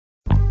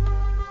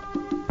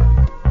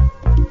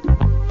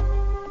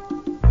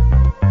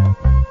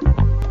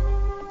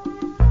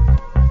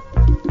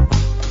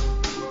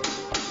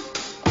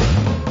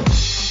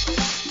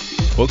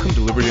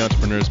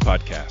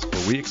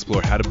where we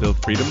explore how to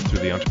build freedom through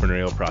the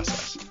entrepreneurial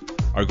process.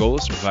 Our goal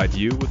is to provide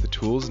you with the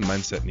tools and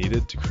mindset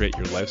needed to create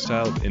your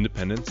lifestyle of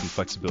independence and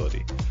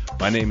flexibility.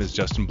 My name is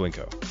Justin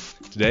Blinko.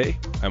 Today,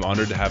 I'm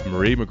honored to have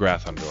Marie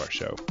McGrath onto our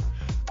show.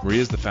 Marie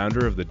is the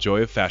founder of the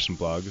Joy of Fashion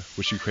blog,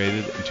 which she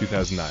created in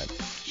 2009.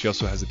 She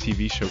also has a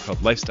TV show called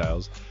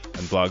Lifestyles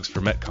and blogs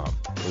for MetCom,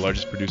 the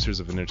largest producers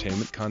of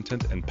entertainment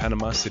content in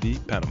Panama City,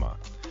 Panama.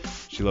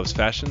 She loves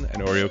fashion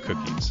and Oreo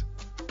cookies.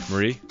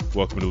 Marie,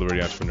 welcome to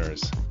Liberty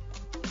Entrepreneurs.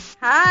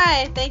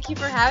 Hi, thank you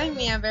for having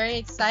me. I'm very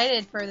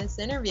excited for this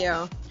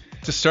interview.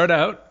 To start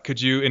out, could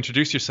you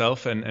introduce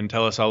yourself and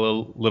tell us all a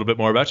little bit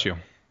more about you?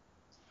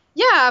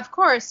 Yeah, of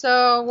course.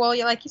 So,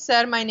 like you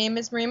said, my name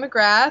is Marie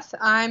McGrath.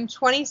 I'm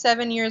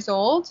 27 years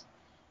old.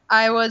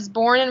 I was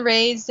born and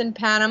raised in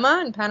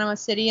Panama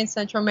City in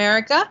Central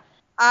America.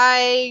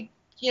 I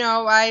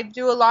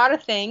do a lot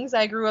of things.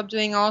 I grew up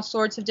doing all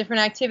sorts of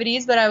different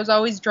activities, but I was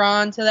always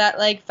drawn to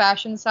that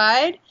fashion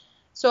side.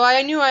 So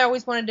I knew I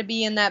always wanted to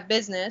be in that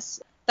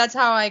business. That's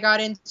how I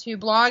got into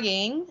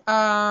blogging,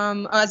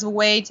 as a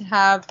way to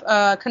have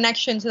a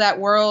connection to that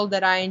world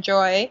that I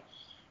enjoy.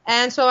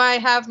 And so I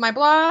have my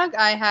blog,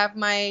 I have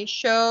my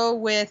show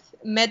with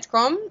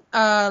MetCom,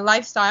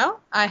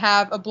 Lifestyle. I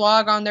have a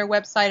blog on their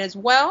website as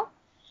well.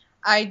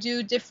 I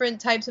do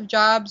different types of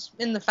jobs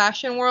in the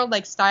fashion world,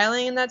 like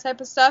styling and that type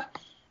of stuff.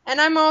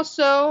 And I'm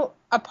also,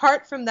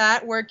 apart from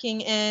that,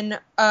 working in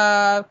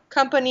a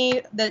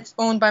company that's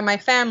owned by my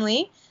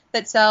family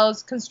that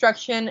sells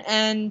construction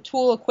and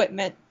tool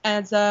equipment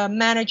as a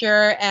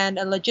manager and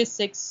a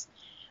logistics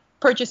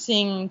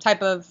purchasing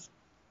type of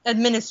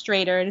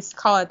administrator, just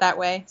call it that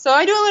way. So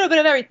I do a little bit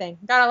of everything.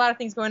 Got a lot of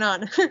things going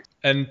on.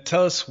 And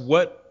tell us,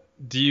 what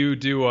do you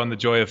do on the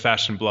Joy of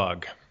Fashion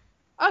blog?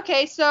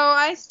 Okay, so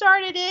I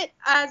started it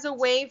as a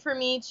way for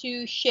me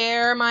to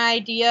share my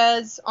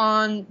ideas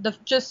on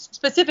just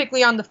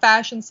specifically on the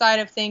fashion side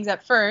of things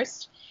at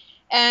first.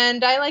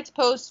 And I like to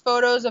post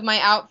photos of my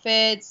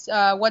outfits,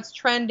 what's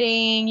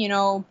trending,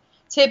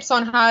 tips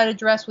on how to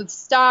dress with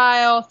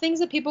style, things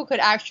that people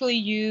could actually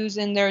use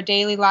in their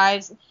daily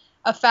lives.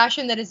 A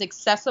fashion that is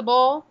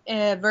accessible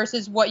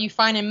versus what you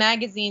find in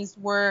magazines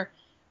where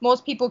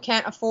most people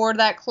can't afford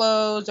that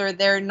clothes or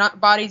their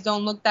bodies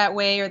don't look that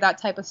way or that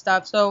type of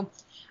stuff. So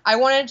I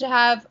wanted to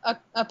have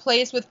a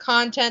place with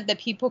content that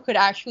people could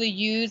actually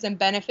use and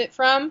benefit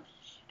from.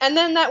 And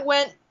then that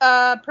went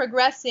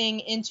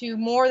progressing into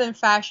more than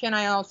fashion.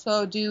 I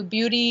also do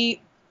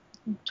beauty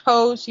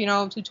posts,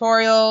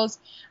 tutorials.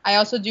 I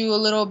also do a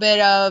little bit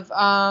of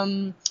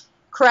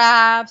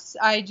crafts.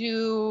 I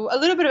do a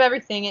little bit of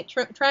everything. It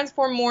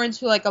transformed more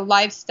into like a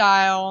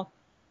lifestyle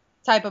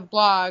type of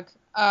blog.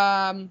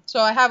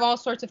 So I have all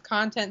sorts of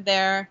content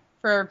there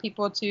for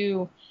people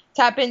to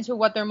tap into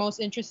what they're most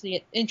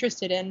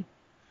interested in.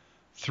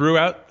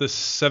 Throughout the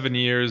 7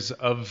 years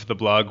of the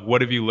blog, what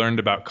have you learned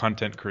about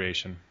content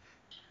creation?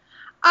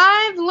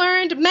 I've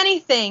learned many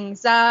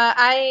things.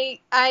 Nobody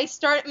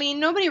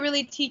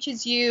really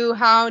teaches you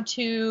how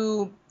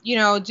to,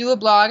 do a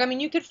blog.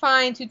 You could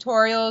find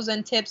tutorials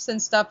and tips and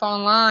stuff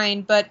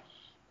online, but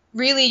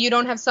really you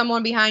don't have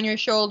someone behind your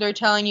shoulder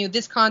telling you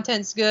this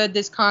content's good,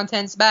 this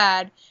content's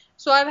bad.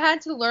 So I've had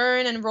to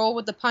learn and roll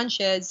with the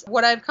punches.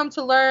 What I've come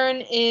to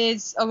learn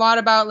is a lot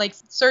about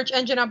search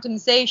engine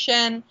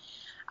optimization.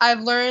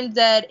 I've learned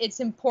that it's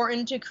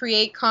important to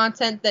create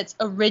content that's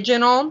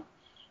original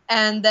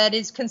and that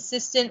is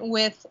consistent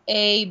with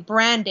a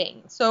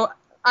branding. So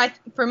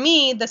for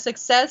me, the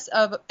success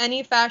of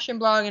any fashion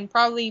blog and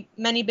probably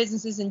many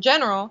businesses in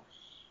general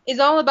is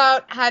all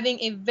about having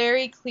a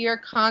very clear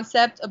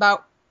concept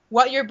about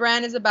what your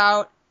brand is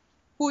about,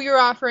 who you're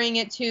offering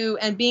it to,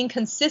 and being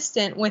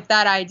consistent with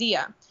that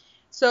idea.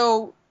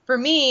 So for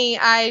me,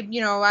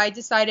 I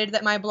decided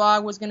that my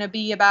blog was going to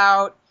be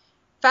about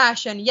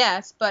fashion,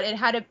 yes, but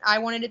I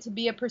wanted it to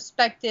be a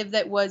perspective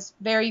that was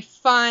very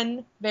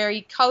fun, very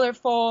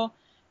colorful,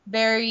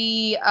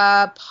 very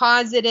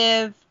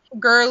positive,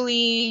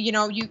 girly.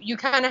 You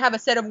kind of have a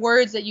set of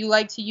words that you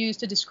like to use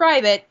to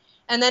describe it,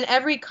 and then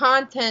every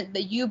content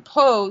that you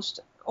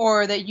post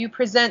or that you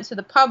present to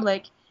the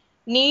public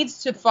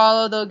needs to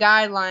follow the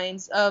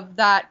guidelines of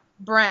that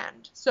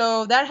brand.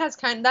 So that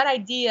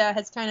idea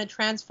has kind of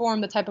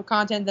transformed the type of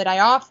content that I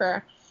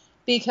offer,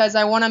 because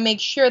I want to make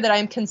sure that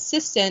I'm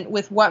consistent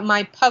with what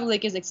my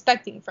public is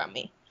expecting from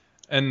me.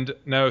 And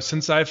now,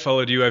 since I've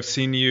followed you, I've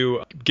seen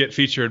you get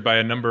featured by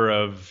a number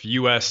of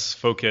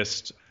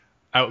U.S.-focused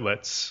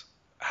outlets.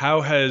 How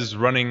has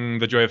running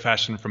the Joy of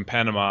Fashion from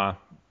Panama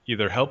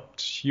either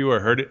helped you or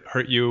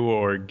hurt you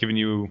or given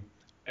you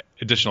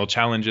additional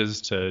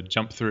challenges to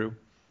jump through?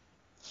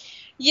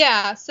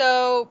 Yeah,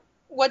 so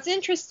what's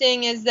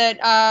interesting is that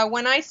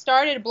when I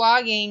started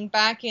blogging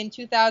back in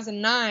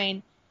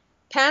 2009,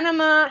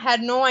 Panama had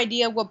no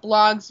idea what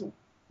blogs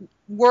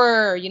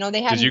were.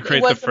 Did you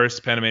create the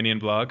first Panamanian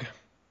blog?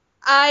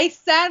 I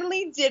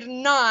sadly did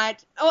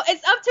not. Oh,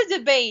 it's up to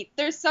debate.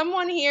 There's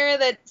someone here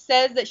that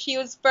says that she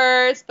was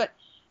first, but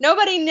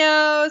nobody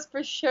knows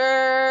for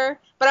sure.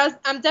 But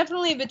I'm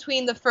definitely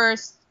between the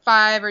first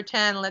 5 or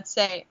 10, let's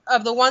say,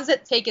 of the ones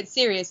that take it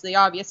seriously,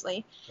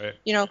 obviously. Right.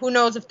 You know, who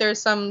knows if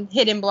there's some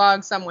hidden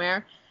blog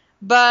somewhere.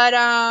 But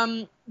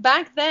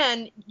back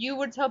then, you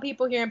would tell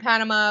people here in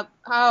Panama,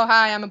 oh,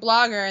 hi, I'm a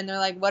blogger. And they're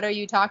like, what are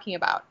you talking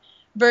about?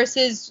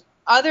 Versus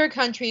other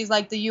countries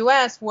like the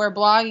U.S., where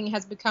blogging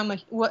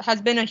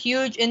has been a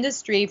huge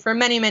industry for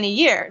many, many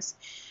years.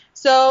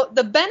 So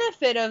the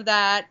benefit of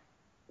that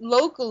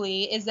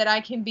locally is that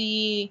I can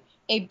be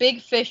a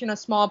big fish in a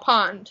small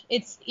pond.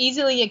 It's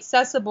easily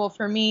accessible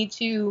for me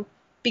to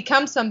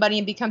become somebody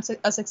and become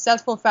a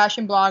successful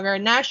fashion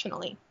blogger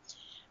nationally.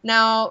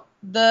 Now,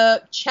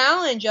 the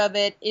challenge of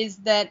it is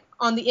that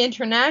on the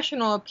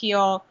international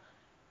appeal,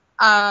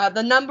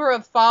 the number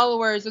of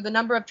followers or the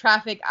number of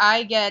traffic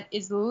I get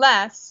is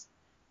less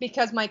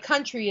because my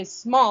country is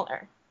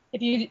smaller.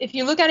 If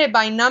you look at it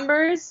by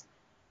numbers,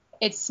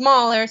 it's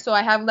smaller, so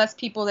I have less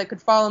people that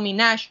could follow me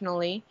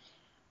nationally.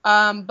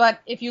 But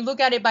if you look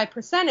at it by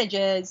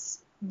percentages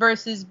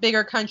versus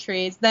bigger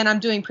countries, then I'm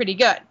doing pretty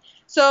good.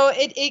 So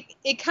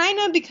it kind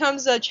of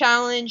becomes a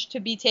challenge to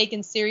be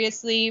taken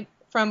seriously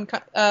from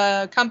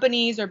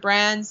companies or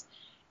brands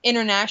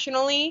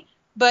internationally.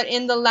 But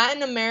in the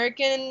Latin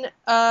American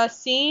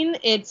scene,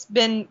 it's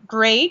been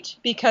great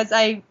because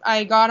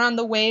I got on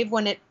the wave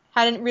when it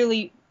hadn't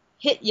really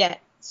hit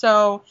yet.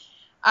 So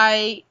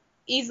I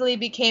easily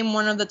became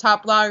one of the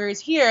top bloggers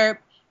here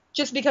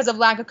just because of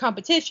lack of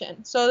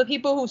competition. So the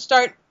people who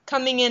start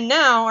coming in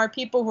now are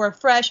people who are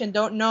fresh and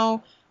don't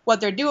know what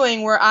they're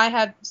doing, where I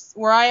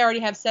already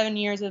have 7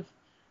 years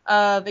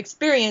of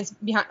experience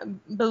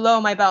below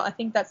my belt. I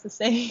think that's the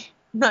saying.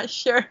 I'm not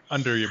sure.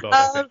 Under your belt,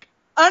 I think.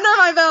 Under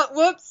my belt.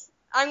 Whoops.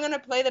 I'm going to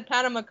play the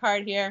Panama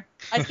card here.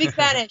 I speak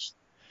Spanish.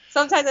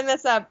 Sometimes I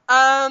mess up.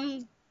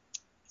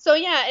 So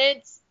yeah,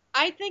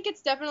 I think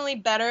it's definitely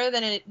better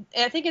than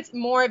I think it's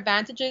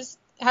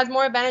has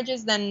more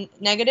advantages than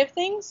negative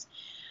things.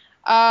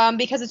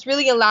 Because it's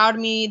really allowed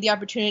me the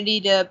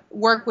opportunity to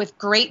work with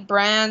great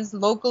brands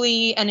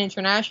locally and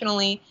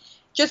internationally.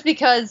 Just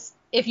because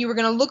if you were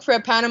going to look for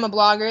a Panama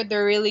blogger,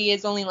 there really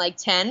is only like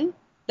 10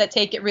 that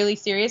take it really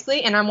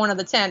seriously, and I'm one of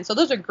the 10. So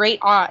those are great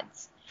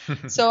odds.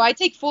 So I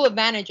take full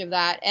advantage of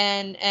that,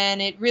 and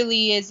it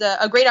really is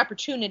a great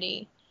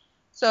opportunity.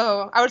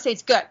 So I would say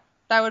it's good.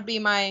 That would be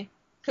my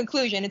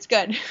conclusion. It's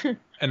good.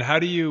 And how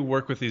do you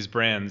work with these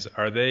brands?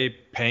 Are they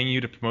paying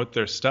you to promote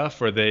their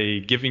stuff? Are they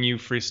giving you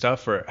free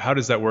stuff? Or how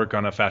does that work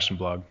on a fashion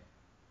blog?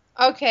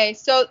 Okay,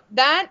 so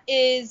that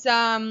is,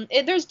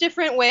 there's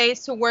different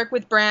ways to work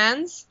with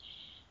brands.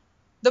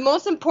 The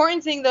most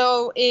important thing,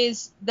 though,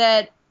 is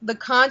that the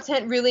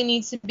content really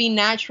needs to be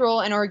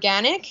natural and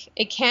organic.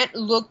 It can't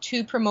look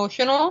too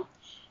promotional,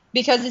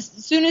 because as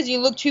soon as you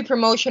look too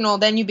promotional,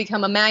 then you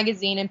become a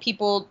magazine and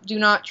people do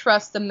not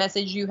trust the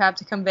message you have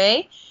to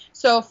convey.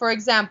 So, for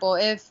example,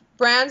 if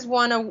brands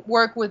want to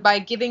work with by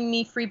giving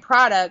me free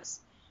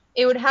products,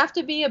 it would have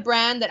to be a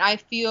brand that I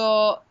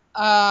feel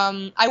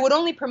I would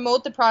only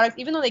promote the product,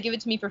 even though they give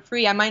it to me for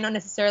free. I might not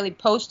necessarily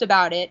post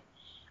about it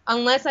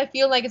unless I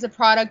feel like it's a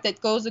product that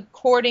goes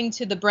according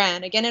to the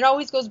brand. Again, it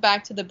always goes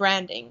back to the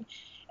branding.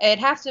 It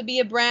has to be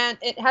a brand.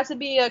 It has to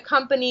be a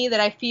company that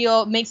I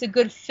feel makes a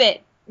good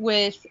fit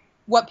with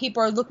what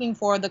people are looking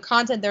for, the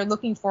content they're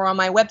looking for on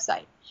my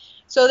website.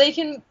 So they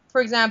can,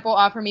 for example,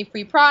 offer me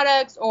free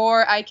products,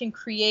 or I can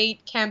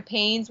create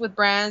campaigns with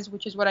brands,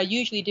 which is what I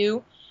usually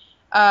do.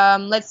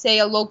 Let's say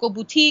a local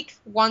boutique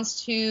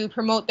wants to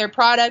promote their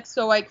products,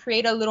 so I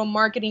create a little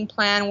marketing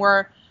plan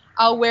where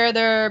I'll wear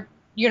their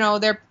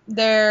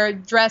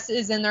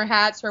dresses and their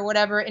hats or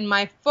whatever in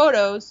my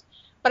photos,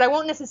 but I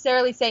won't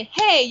necessarily say,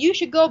 hey, you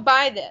should go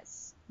buy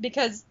this,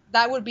 because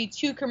that would be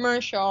too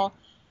commercial.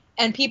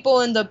 And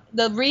people in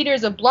the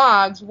readers of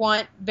blogs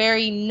want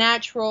very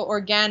natural,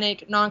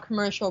 organic,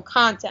 non-commercial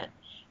content.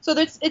 So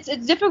it's a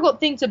difficult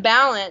thing to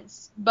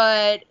balance,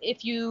 but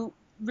if you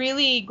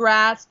really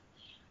grasp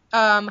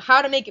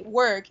how to make it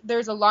work,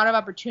 there's a lot of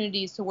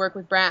opportunities to work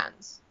with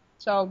brands.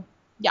 So,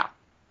 yeah.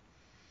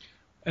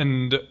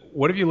 And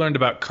what have you learned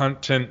about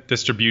content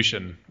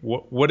distribution?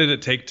 What did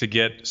it take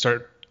to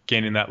start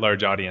gaining that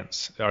large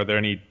audience? Are there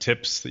any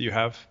tips that you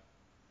have?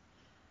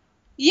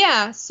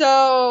 Yeah,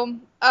 so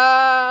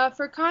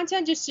for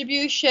content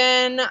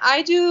distribution,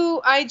 I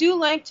do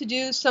like to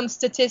do some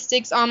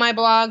statistics on my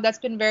blog. That's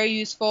been very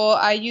useful.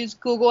 I use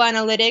Google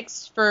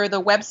Analytics for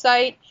the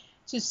website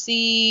to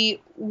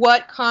see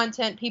what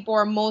content people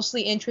are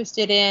mostly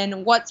interested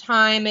in, what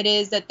time it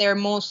is that they're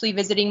mostly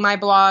visiting my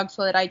blog,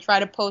 so that I try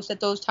to post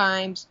at those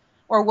times,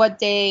 or what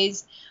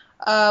days,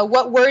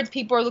 what words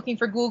people are looking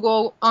for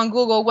on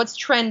Google, what's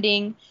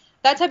trending.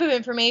 That type of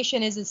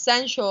information is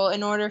essential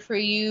in order for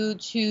you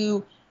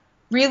to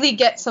really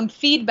get some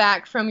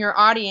feedback from your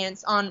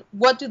audience on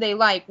what do they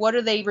like, what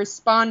are they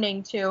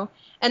responding to,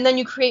 and then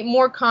you create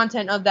more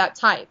content of that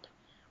type.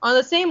 On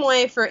the same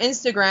way for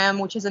Instagram,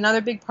 which is another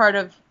big part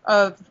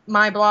of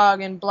my blog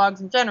and blogs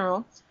in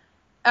general,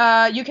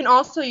 you can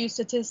also use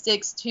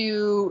statistics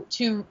to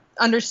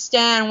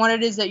understand what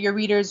it is that your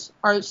readers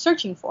are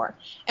searching for.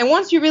 And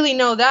once you really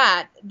know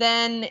that,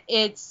 then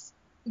it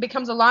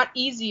becomes a lot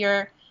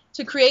easier to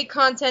to create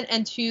content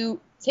and to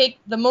take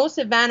the most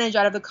advantage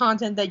out of the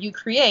content that you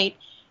create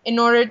in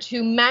order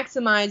to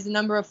maximize the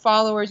number of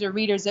followers or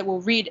readers that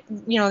will read,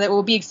 that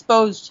will be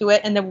exposed to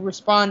it and that will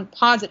respond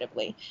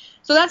positively.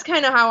 So that's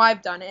kind of how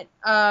I've done it.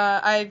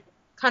 I've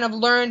kind of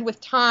learned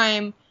with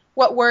time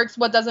what works,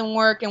 what doesn't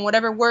work, and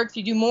whatever works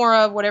you do more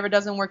of, whatever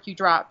doesn't work you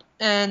drop.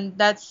 And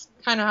that's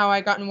kind of how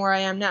I gotten where I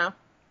am now.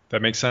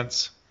 That makes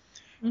sense.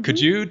 Mm-hmm. Could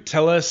you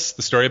tell us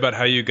the story about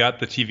how you got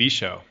the TV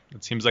show?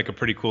 It seems like a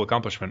pretty cool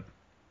accomplishment.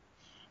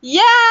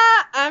 Yeah,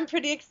 I'm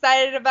pretty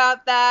excited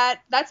about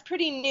that. That's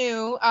pretty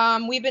new.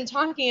 We've been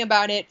talking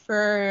about it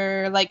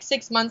for like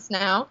 6 months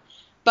now,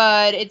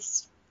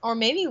 or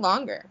maybe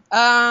longer.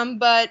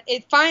 But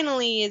it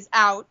finally is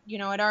out.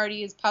 It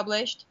already is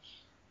published.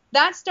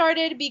 That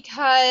started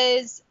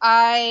because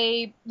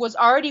I was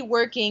already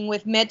working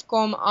with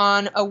MetCom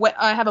on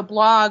I have a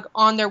blog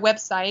on their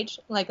website,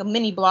 like a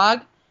mini blog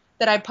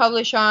that I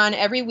publish on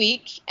every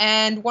week.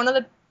 And one of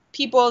the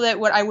people that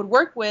I would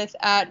work with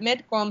at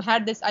MetCom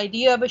had this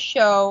idea of a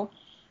show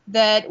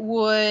that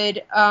would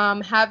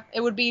it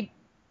would be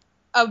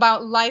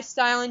about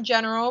lifestyle in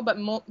general,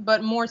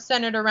 but more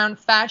centered around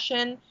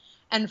fashion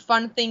and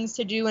fun things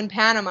to do in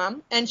Panama.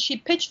 And she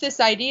pitched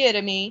this idea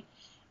to me,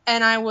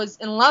 and I was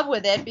in love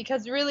with it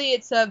because really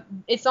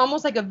it's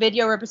almost like a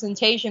video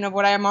representation of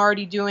what I'm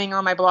already doing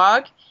on my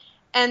blog,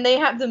 and they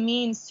have the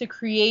means to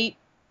create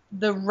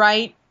the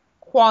right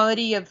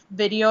quality of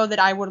video that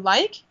I would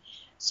like.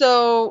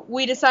 So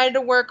we decided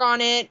to work on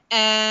it,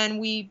 and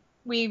we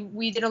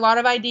did a lot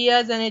of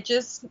ideas, and it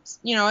just,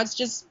 it's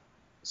just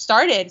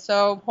started.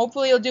 So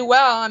hopefully it'll do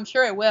well. I'm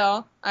sure it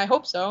will. I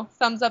hope so.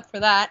 Thumbs up for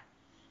that.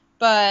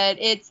 But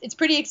it's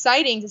pretty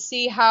exciting to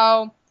see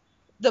how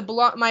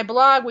my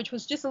blog, which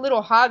was just a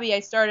little hobby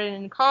I started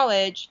in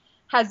college,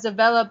 has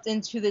developed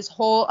into this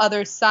whole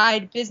other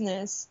side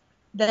business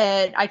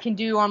that I can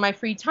do on my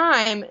free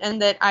time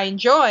and that I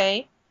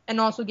enjoy,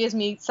 and also gives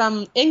me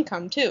some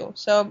income too.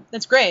 So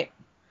that's great.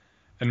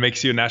 And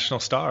makes you a national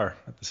star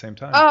at the same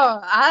time.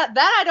 Oh,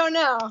 that I don't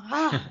know.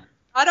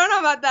 I don't know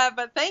about that,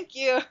 but thank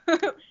you.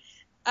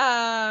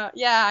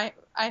 Yeah,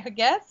 I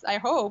guess. I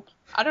hope.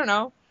 I don't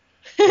know.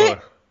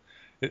 Well,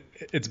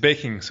 it's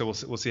baking, so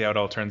we'll see how it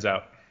all turns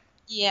out.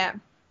 Yeah.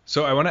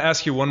 So I want to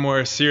ask you one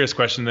more serious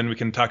question, then we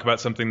can talk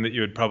about something that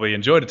you would probably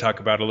enjoy to talk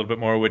about a little bit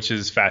more, which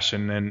is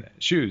fashion and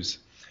shoes.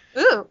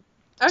 Ooh,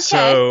 okay.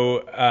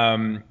 So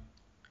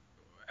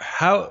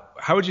how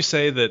would you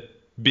say that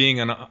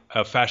being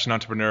a fashion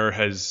entrepreneur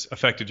has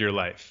affected your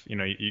life?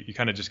 You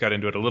kind of just got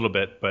into it a little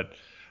bit, but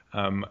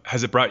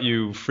has it brought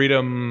you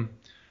freedom?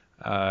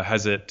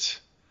 Has it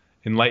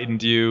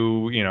enlightened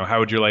you? How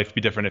would your life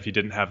be different if you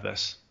didn't have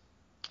this?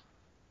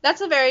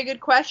 That's a very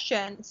good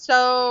question.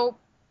 So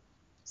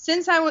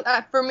since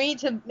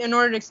in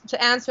order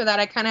to answer that,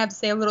 I kind of have to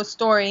say a little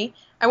story.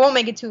 I won't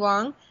make it too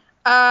long.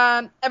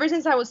 Ever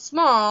since I was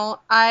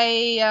small,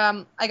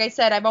 like I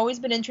said, I've always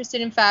been interested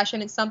in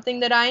fashion. It's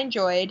something that I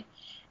enjoyed.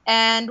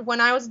 And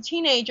when I was a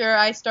teenager,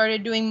 I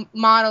started doing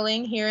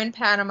modeling here in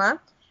Panama,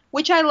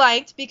 which I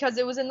liked because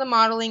it was in the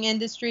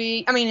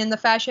in the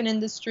fashion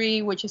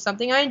industry, which is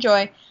something I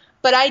enjoy.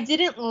 But I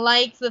didn't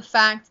like the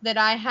fact that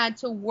I had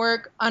to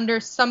work under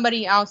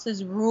somebody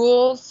else's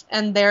rules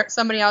and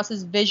somebody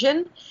else's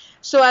vision.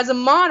 So as a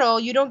model,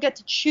 you don't get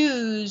to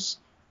choose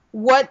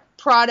what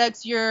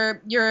products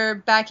you're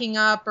backing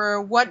up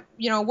or what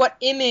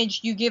image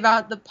you give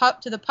out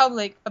to the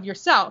public of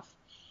yourself.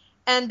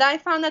 And I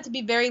found that to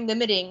be very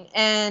limiting,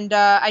 and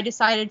I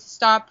decided to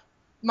stop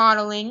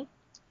modeling.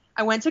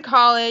 I went to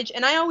college,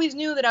 and I always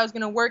knew that I was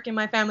going to work in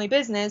my family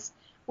business,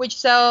 which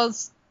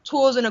sells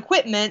tools and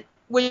equipment,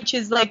 which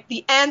is like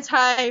the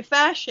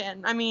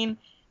anti-fashion. I mean,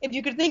 if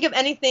you could think of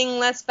anything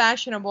less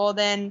fashionable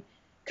than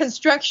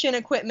construction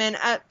equipment,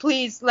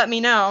 please let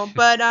me know.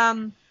 But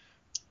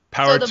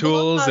power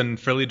tools and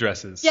frilly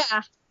dresses.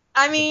 Yeah,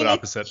 I mean,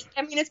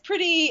 it's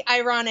pretty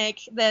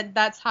ironic that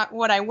that's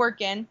what I work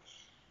in.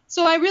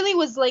 So I really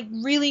was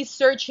really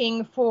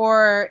searching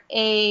for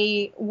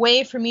a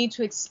way for me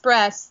to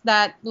express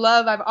that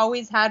love I've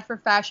always had for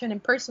fashion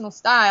and personal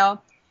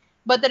style,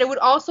 but that it would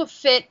also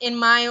fit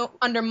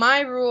under my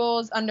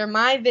rules, under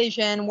my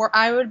vision, where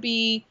I would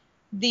be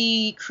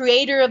the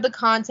creator of the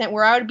content,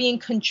 where I would be in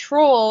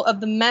control of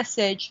the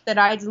message that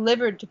I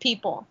delivered to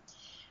people.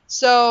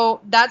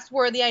 So that's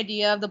where the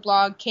idea of the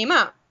blog came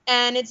up.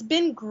 And it's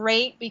been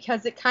great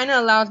because it kind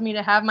of allows me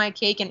to have my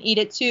cake and eat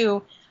it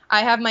too.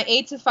 I have my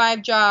 8 to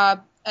 5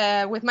 job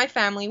with my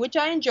family, which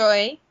I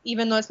enjoy,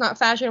 even though it's not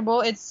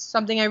fashionable. It's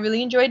something I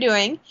really enjoy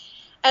doing.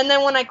 And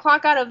then when I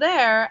clock out of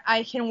there,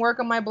 I can work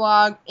on my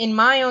blog in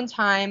my own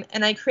time,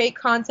 and I create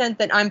content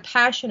that I'm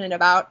passionate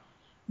about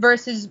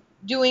versus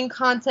doing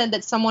content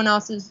that's someone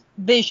else's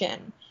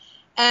vision.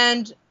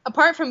 And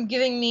apart from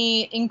giving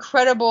me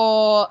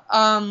incredible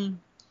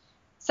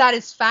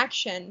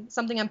satisfaction,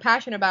 something I'm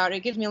passionate about,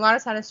 it gives me a lot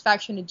of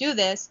satisfaction to do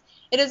this.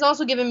 It has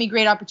also given me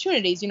great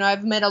opportunities.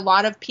 I've met a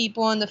lot of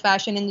people in the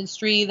fashion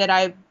industry that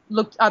I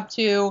looked up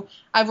to.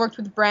 I've worked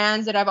with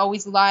brands that I've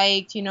always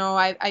liked.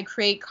 I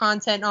create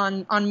content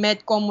on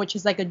MetCom, which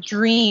is like a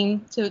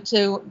dream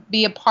to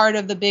be a part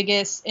of the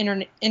biggest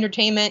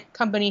entertainment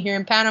company here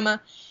in Panama.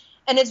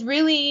 And it's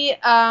really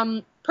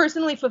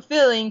personally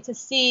fulfilling to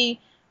see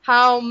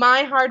how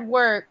my hard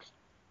work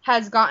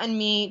has gotten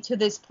me to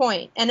this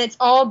point. And it's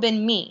all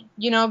been me,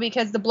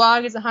 because the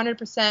blog is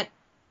 100%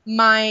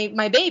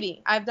 my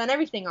baby. I've done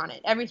everything on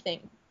it,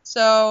 everything.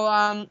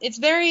 So it's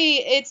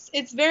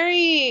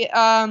very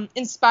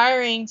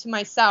inspiring to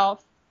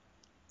myself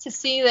to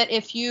see that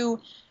if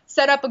you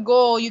set up a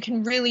goal, you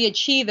can really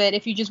achieve it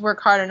if you just work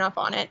hard enough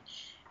on it.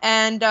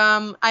 And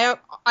I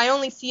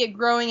only see it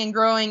growing and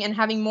growing and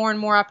having more and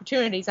more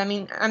opportunities. I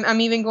mean,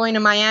 I'm even going to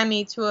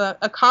Miami to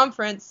a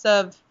conference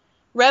of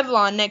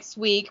Revlon next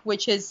week,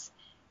 which is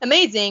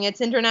amazing. It's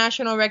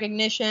international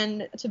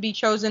recognition to be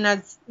chosen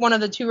as one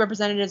of the 2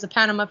 representatives of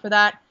Panama for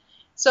that.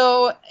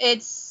 So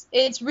it's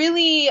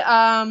really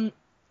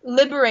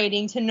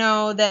liberating to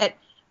know that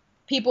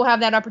people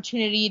have that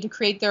opportunity to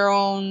create their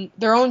own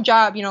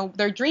job,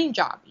 their dream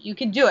job. You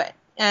can do it.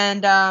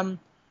 And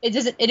it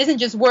isn't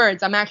just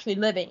words. I'm actually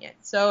living it.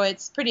 So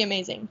it's pretty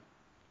amazing.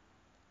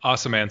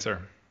 Awesome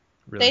answer.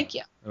 Really, thank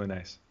you. Really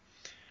nice.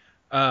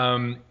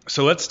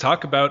 So let's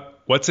talk about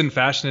what's in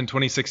fashion in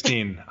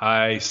 2016.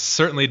 I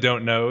certainly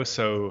don't know,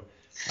 so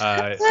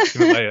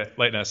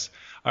lighten us.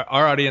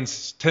 Our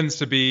audience tends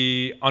to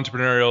be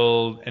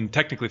entrepreneurial and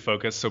technically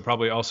focused, so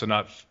probably also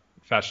not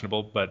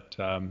fashionable, but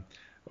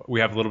we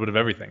have a little bit of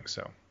everything.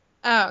 So.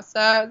 Oh,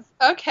 so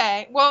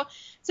okay. Well,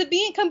 to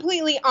be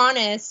completely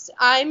honest,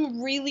 I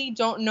really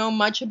don't know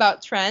much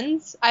about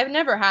trends. I've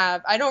never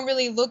have. I don't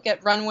really look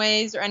at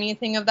runways or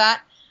anything of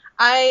that.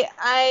 I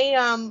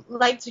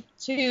like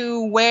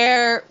to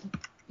wear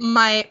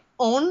my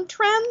own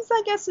trends,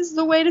 I guess is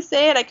the way to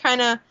say it. I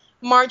kind of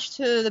march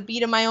to the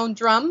beat of my own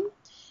drum.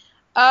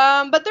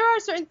 But there are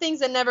certain things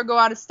that never go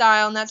out of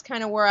style, and that's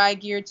kind of where I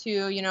gear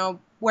to,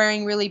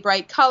 wearing really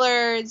bright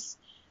colors,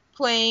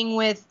 playing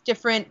with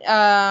different,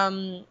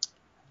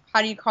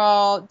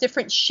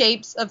 different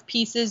shapes of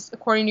pieces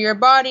according to your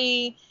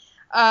body.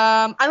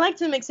 I like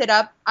to mix it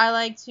up. I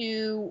like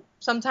to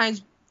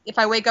sometimes, if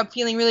I wake up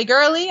feeling really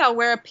girly, I'll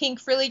wear a pink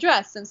frilly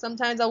dress. And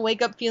sometimes I'll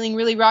wake up feeling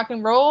really rock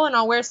and roll and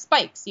I'll wear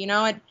spikes,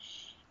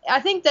 I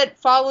think that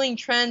following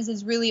trends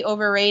is really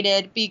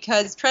overrated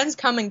because trends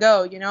come and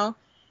go,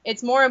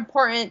 It's more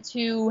important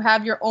to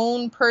have your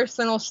own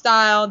personal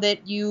style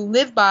that you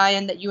live by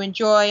and that you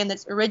enjoy and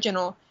that's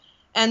original.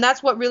 And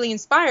that's what really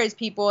inspires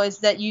people is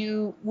that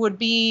you would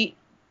be,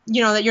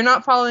 that you're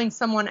not following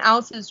someone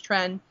else's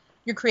trend.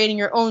 You're creating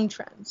your own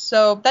trend.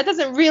 So that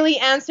doesn't really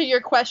answer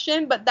your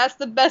question, but that's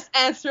the best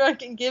answer I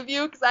can give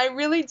you because I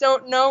really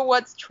don't know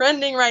what's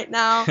trending right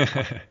now.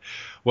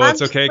 Well,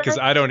 it's okay because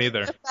I don't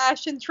either. A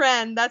fashion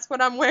trend. That's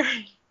what I'm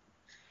wearing.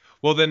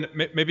 Well, then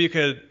maybe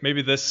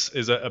this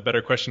is a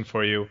better question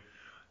for you.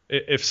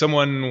 If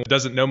someone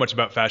doesn't know much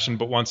about fashion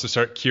but wants to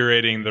start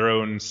curating their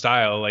own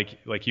style,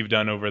 like you've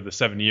done over the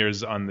 7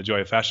 years on the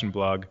Joy of Fashion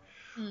blog,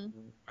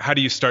 how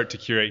do you start to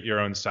curate your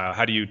own style?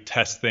 How do you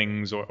test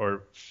things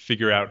or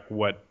figure out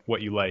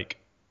what you like?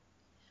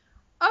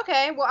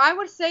 Okay, well, I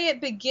would say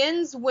it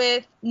begins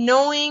with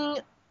knowing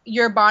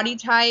your body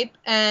type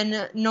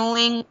and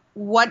knowing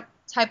what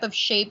type of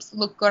shapes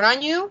look good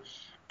on you.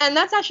 And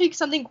that's actually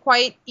something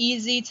quite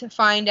easy to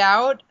find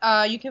out.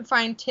 You can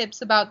find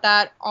tips about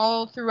that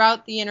all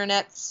throughout the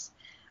internets.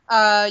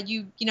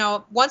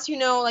 Once you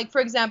know, like,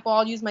 for example,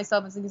 I'll use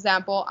myself as an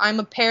example. I'm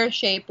a pear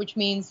shape, which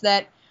means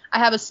that I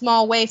have a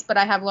small waist, but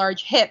I have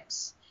large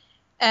hips.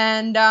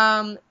 And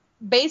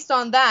based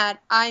on that,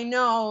 I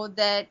know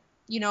that,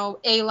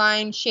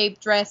 A-line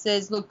shaped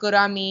dresses look good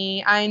on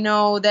me. I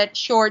know that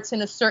shorts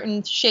in a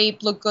certain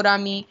shape look good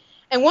on me.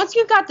 And once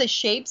you've got the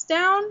shapes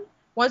down,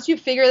 once you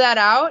figure that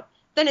out,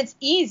 then it's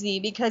easy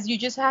because you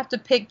just have to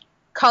pick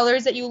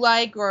colors that you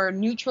like or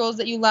neutrals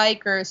that you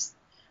like or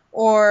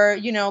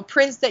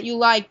prints that you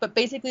like. But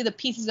basically the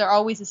pieces are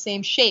always the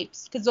same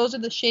shapes because those are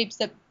the shapes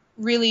that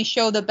really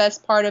show the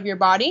best part of your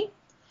body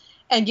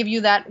and give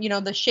you that,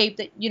 the shape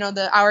that,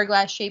 the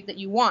hourglass shape that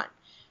you want.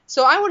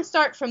 So I would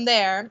start from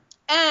there.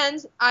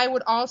 And I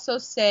would also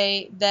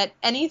say that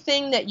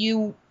anything that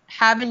you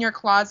have in your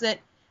closet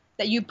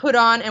that you put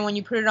on and when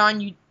you put it on,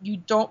 you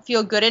don't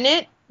feel good in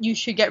it, you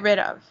should get rid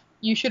of.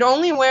 You should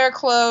only wear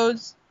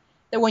clothes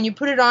that when you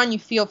put it on, you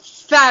feel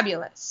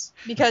fabulous.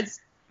 Because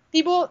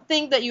people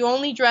think that you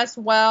only dress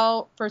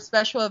well for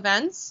special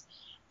events.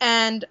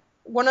 And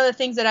one of the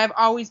things that I've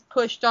always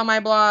pushed on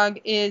my blog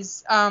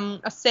is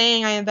a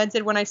saying I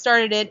invented when I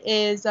started it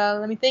is,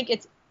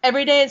 it's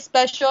every day is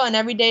special and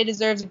every day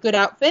deserves a good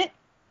outfit.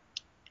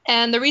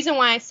 And the reason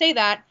why I say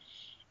that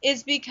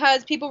is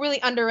because people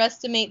really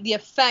underestimate the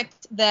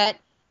effect that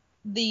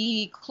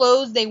the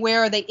clothes they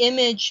wear or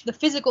the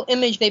physical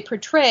image they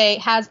portray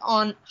has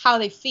on how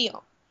they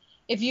feel.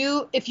 If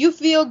you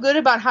feel good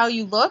about how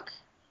you look,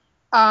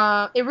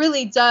 it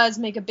really does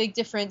make a big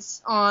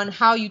difference on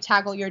how you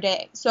tackle your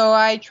day. So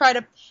I try to,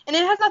 and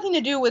it has nothing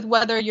to do with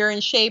whether you're in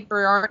shape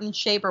or aren't in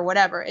shape or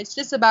whatever. It's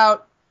just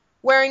about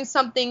wearing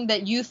something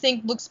that you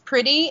think looks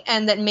pretty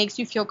and that makes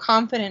you feel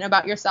confident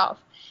about yourself.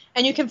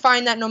 And you can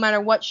find that no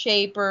matter what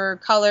shape or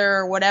color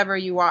or whatever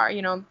you are.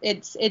 You know,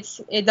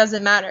 it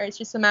doesn't matter. It's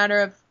just a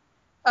matter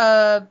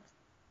of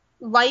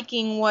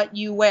liking what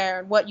you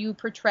wear, what you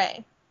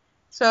portray.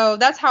 So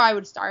that's how I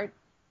would start.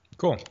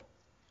 Cool.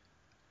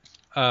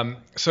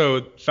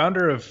 So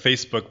founder of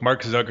Facebook,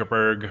 Mark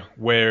Zuckerberg,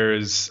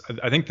 wears,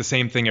 I think, the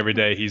same thing every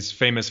day. He's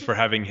famous for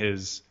having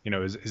his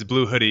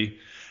blue hoodie,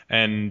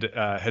 and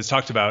has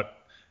talked about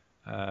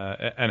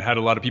and had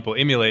a lot of people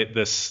emulate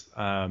this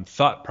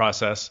thought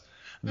process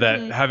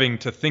that having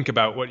to think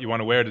about what you want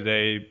to wear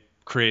today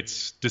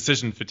creates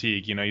decision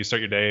fatigue. You know, you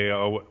start your day,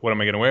 oh, what am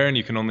I going to wear? And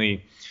you can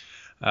only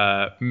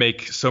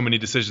make so many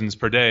decisions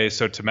per day.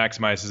 So to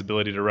maximize his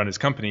ability to run his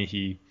company,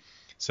 he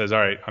says, all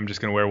right, I'm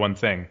just going to wear one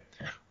thing.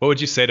 What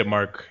would you say to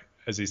Mark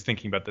as he's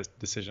thinking about this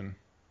decision?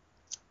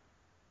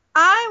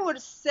 I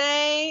would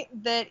say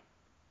that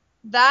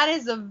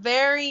is a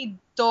very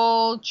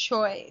dull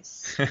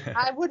choice.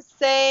 I would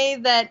say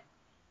that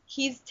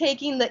he's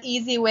taking the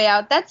easy way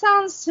out. That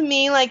sounds to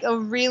me like a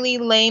really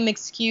lame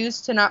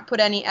excuse to not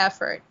put any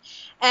effort.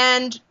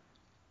 And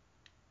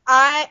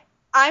I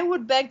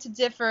would beg to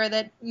differ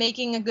that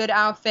making a good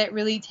outfit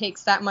really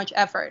takes that much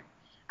effort.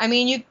 I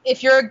mean,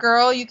 if you're a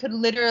girl, you could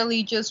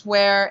literally just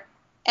wear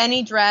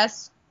any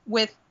dress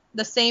with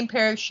the same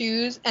pair of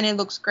shoes and it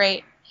looks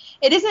great.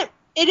 It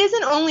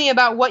isn't only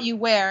about what you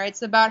wear,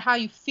 it's about how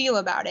you feel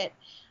about it.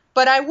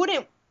 But I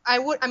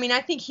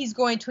think he's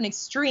going to an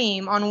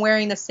extreme on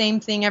wearing the same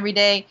thing every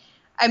day.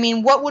 I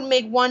mean, what would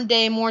make one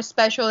day more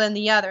special than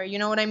the other? You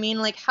know what I mean?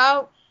 Like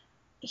how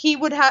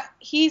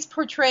he's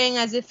portraying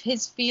as if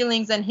his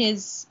feelings and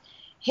his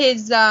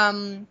his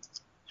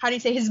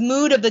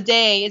mood of the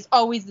day is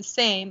always the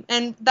same.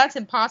 And that's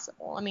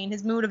impossible. I mean,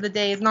 his mood of the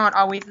day is not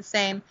always the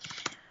same.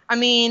 I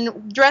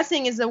mean,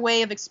 dressing is a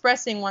way of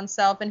expressing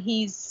oneself, and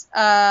he's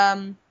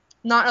not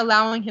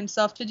allowing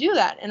himself to do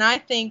that. And I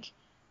think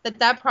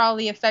that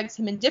probably affects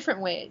him in different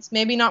ways.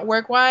 Maybe not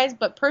work-wise,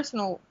 but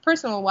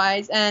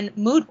personal-wise and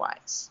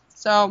mood-wise.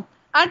 So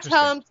I'd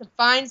tell him to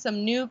find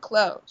some new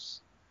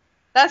clothes.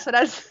 That's what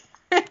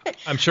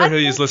I'm sure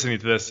he's listening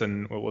to this,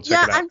 and we'll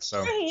check it out. I'm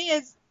sure he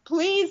is.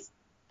 Please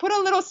put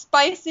a little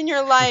spice in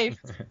your life.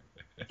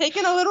 Take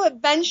in a little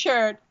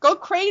adventure. Go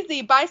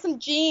crazy. Buy some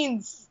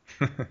jeans.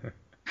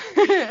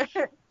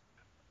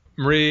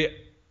 Marie,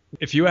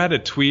 if you had a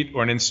tweet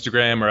or an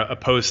Instagram or a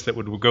post that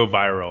would go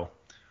viral,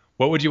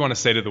 what would you want to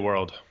say to the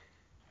world?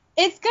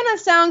 It's gonna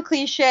sound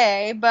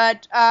cliche,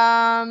 but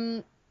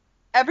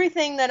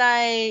everything that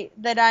I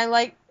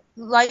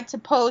like to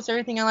post,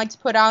 everything I like to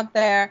put out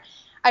there,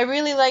 I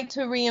really like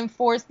to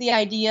reinforce the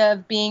idea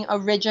of being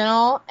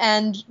original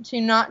and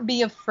to not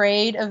be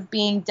afraid of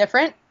being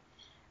different.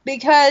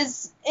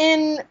 Because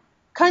in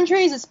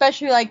countries,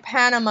 especially like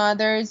Panama,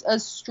 there's a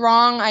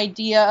strong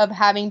idea of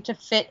having to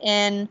fit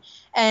in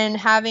and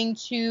having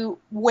to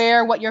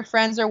wear what your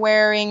friends are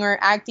wearing or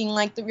acting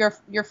like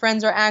your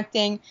friends are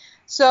acting.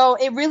 So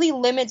it really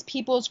limits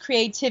people's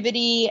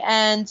creativity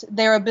and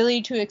their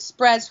ability to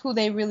express who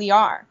they really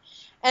are.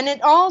 And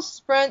it all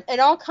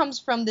comes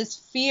from this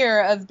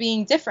fear of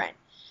being different.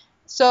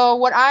 So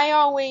what I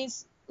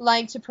always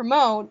like to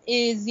promote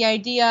is the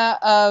idea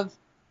of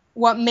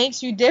what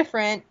makes you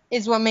different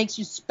is what makes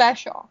you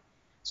special.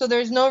 So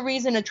there's no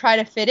reason to try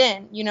to fit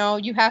in. You know,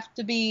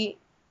 to be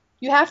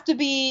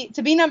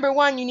number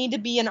one, you need to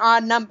be an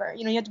odd number.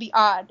 You know, you have to be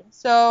odd.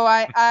 So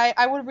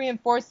I would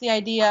reinforce the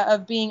idea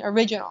of being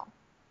original,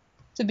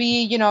 to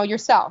be, you know,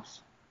 yourself.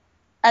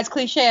 As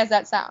cliche as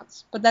that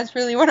sounds, but that's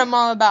really what I'm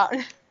all about.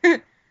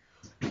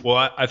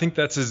 Well, I think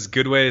that's as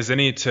good way as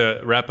any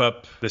to wrap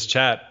up this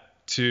chat.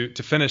 To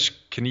finish,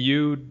 can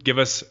you give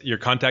us your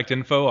contact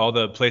info, all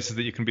the places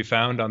that you can be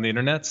found on the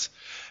internets?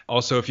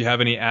 Also, if you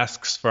have any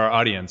asks for our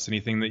audience,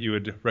 anything that you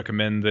would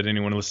recommend that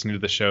anyone listening to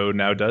the show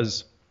now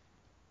does?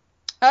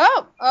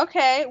 Oh,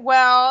 okay.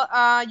 Well,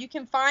 you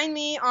can find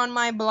me on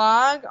my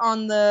blog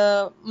on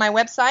my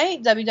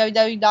website,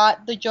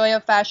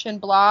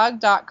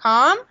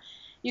 www.thejoyoffashionblog.com.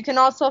 You can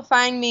also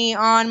find me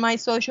on my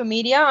social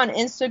media. On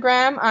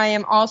Instagram, I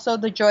am also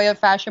The Joy of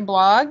Fashion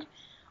Blog.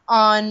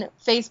 On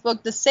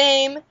Facebook, the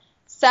same.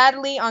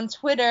 Sadly, on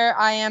Twitter,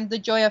 I am The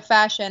Joy of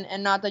Fashion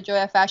and not The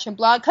Joy of Fashion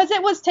Blog because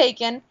it was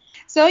taken.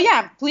 So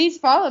yeah, please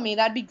follow me.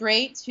 That'd be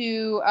great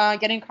to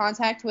get in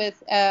contact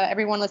with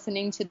everyone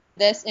listening to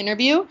this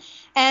interview.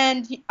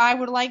 And I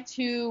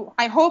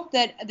hope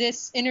that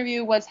this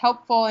interview was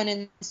helpful in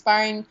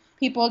inspiring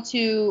people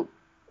to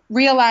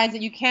realize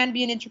that you can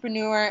be an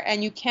entrepreneur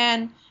and you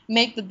can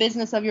make the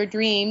business of your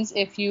dreams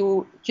if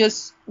you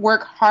just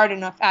work hard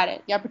enough at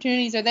it. The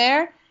opportunities are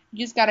there.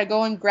 You just got to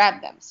go and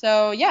grab them.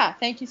 So yeah,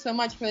 thank you so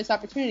much for this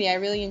opportunity. I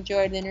really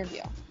enjoyed the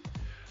interview.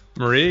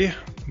 Marie,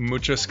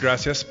 muchas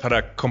gracias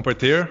para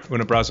compartir.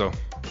 Un abrazo.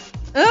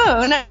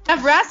 Oh, un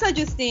abrazo,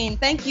 Justine.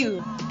 Thank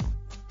you.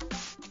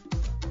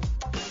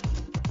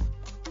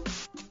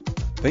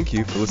 Thank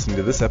you for listening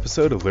to this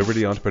episode of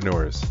Liberty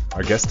Entrepreneurs.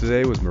 Our guest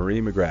today was Marie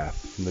McGrath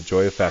from the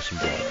Joy of Fashion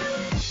blog.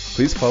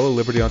 Please follow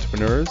Liberty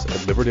Entrepreneurs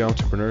at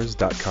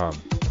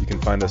libertyentrepreneurs.com. You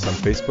can find us on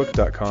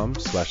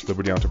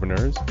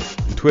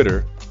facebook.com/libertyentrepreneurs and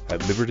Twitter at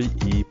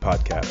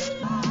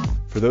libertyepodcast.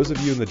 For those of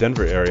you in the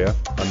Denver area,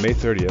 on May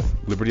 30th,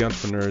 Liberty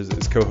Entrepreneurs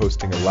is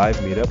co-hosting a live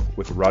meetup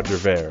with Roger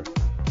Ver,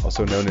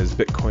 also known as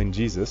Bitcoin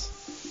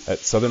Jesus, at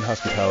Southern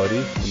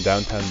Hospitality in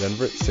downtown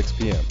Denver at 6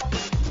 p.m.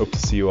 Hope to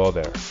see you all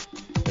there.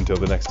 Until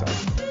the next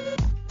time.